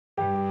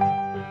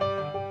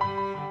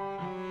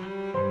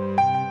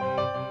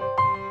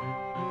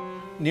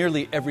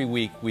Nearly every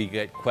week we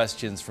get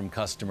questions from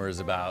customers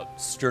about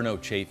Sterno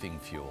Chafing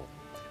fuel.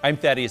 I'm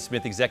Thaddeus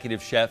Smith,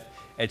 Executive Chef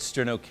at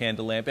Sterno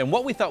Candle Lamp, and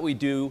what we thought we'd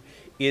do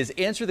is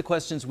answer the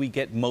questions we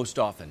get most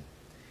often.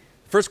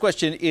 First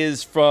question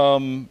is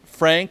from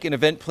Frank, an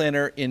event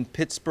planner in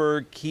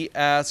Pittsburgh. He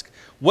asked,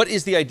 what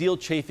is the ideal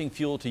chafing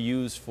fuel to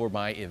use for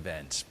my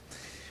event?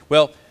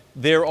 Well,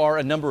 there are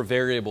a number of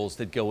variables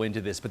that go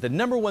into this, but the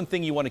number one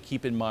thing you want to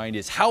keep in mind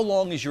is how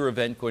long is your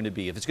event going to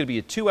be? If it's going to be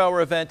a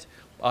 2-hour event,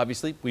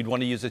 obviously we'd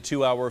want to use a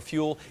 2-hour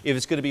fuel. If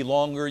it's going to be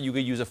longer, you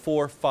could use a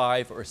 4,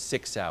 5, or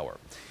 6-hour.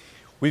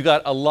 We've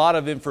got a lot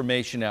of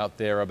information out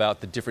there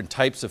about the different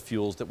types of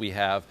fuels that we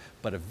have,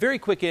 but a very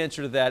quick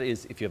answer to that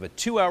is if you have a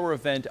 2-hour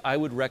event, I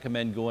would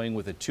recommend going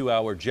with a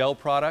 2-hour gel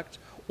product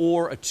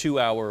or a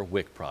 2-hour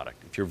wick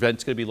product. If your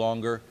event's going to be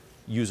longer,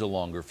 use a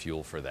longer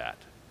fuel for that.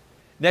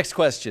 Next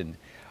question.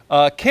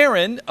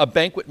 Karen, a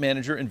banquet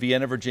manager in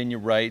Vienna, Virginia,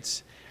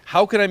 writes,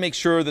 how can I make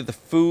sure that the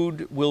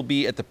food will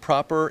be at the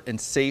proper and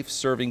safe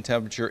serving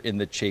temperature in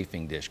the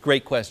chafing dish?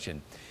 Great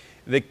question.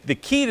 The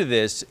key to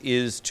this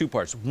is two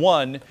parts.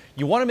 One,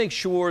 you want to make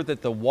sure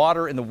that the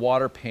water in the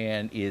water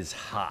pan is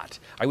hot.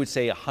 I would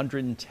say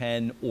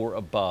 110 or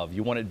above.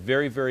 You want it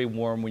very, very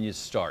warm when you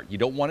start. You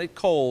don't want it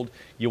cold,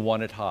 you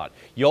want it hot.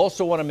 You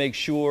also want to make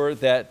sure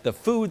that the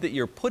food that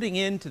you're putting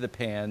into the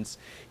pans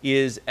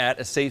is at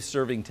a safe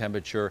serving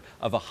temperature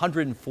of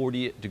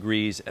 140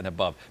 degrees and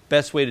above.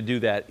 Best way to do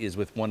that is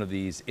with one of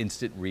these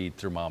instant read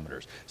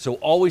thermometers. So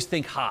always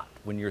think hot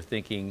when you're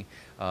thinking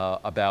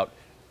about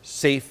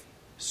safe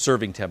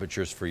serving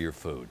temperatures for your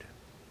food.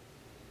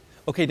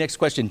 Okay, next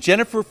question.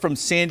 Jennifer from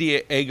San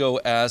Diego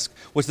asks,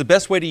 what's the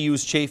best way to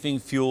use chafing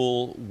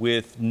fuel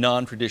with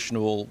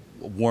non-traditional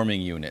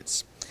warming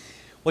units?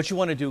 What you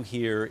want to do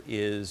here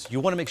is you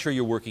want to make sure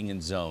you're working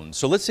in zones.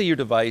 So let's say your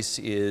device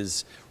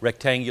is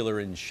rectangular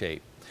in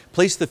shape.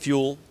 Place the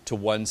fuel to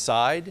one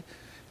side,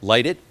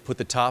 light it, put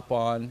the top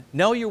on.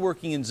 Now you're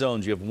working in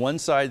zones. You have one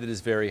side that is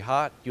very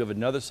hot. You have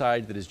another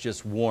side that is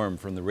just warm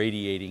from the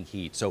radiating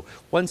heat. So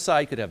one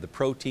side could have the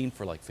protein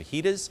for like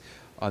fajitas.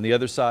 On the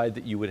other side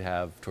that you would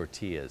have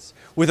tortillas.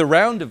 With a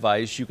round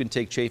device, you can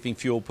take chafing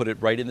fuel, put it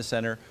right in the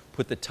center,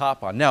 put the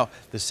top on. Now,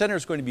 the center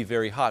is going to be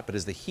very hot, but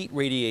as the heat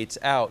radiates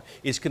out,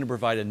 it's going to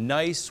provide a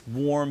nice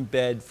warm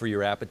bed for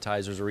your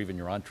appetizers or even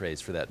your entrees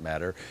for that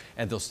matter,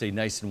 and they'll stay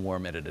nice and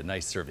warm and at a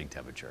nice serving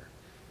temperature.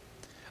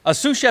 A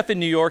sous chef in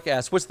New York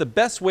asks, what's the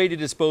best way to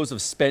dispose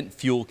of spent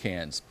fuel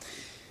cans?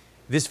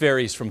 This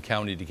varies from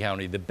county to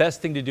county. The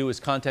best thing to do is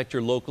contact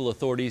your local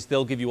authorities.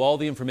 They'll give you all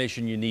the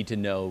information you need to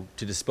know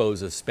to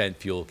dispose of spent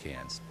fuel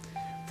cans.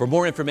 For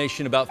more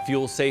information about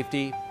fuel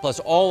safety, plus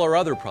all our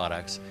other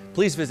products,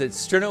 please visit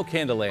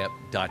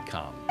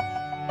SternoCandleLamp.com.